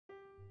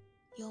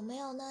有没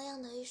有那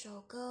样的一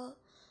首歌，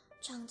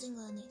唱进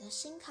了你的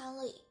心坎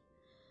里？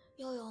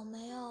又有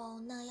没有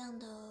那样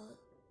的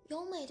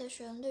优美的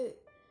旋律，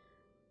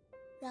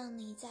让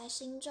你在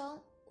心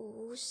中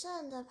无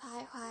限的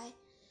徘徊？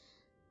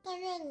但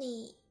愿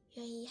你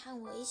愿意和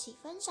我一起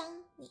分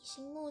享你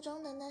心目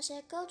中的那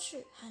些歌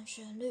曲和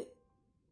旋律。